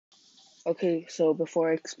Okay, so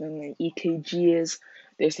before I explain what EKG is,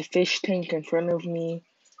 there's a fish tank in front of me.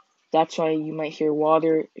 That's why you might hear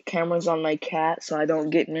water. The camera's on my cat, so I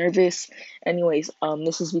don't get nervous. Anyways,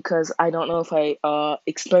 this is because I don't know if I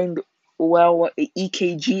explained well what a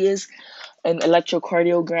EKG is. An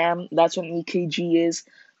electrocardiogram. That's what an EKG is.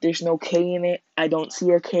 There's no K in it. I don't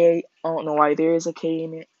see a K. I don't know why there is a K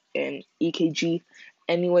in it in EKG.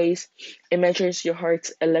 Anyways, it measures your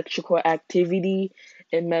heart's electrical activity.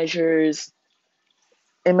 It measures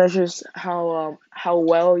how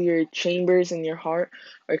well your chambers in your heart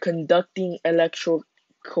are conducting electrical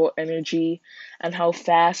energy and how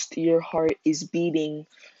fast your heart is beating.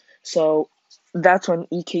 So that's what an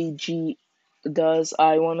EKG does.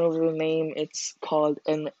 I went over the name. It's called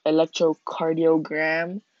an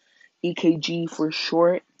electrocardiogram, EKG for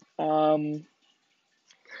short. Um,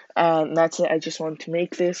 and that's it. I just wanted to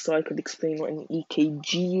make this so I could explain what an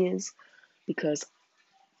EKG is because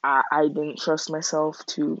I didn't trust myself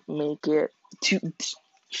to make it to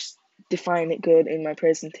define it good in my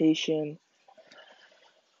presentation.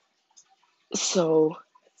 So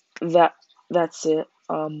that that's it.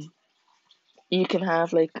 You can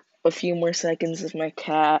have like a few more seconds of my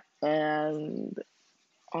cat, and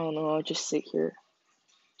I don't know. I'll just sit here.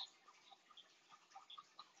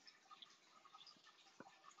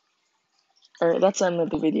 All right, that's the end of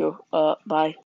the video. Bye.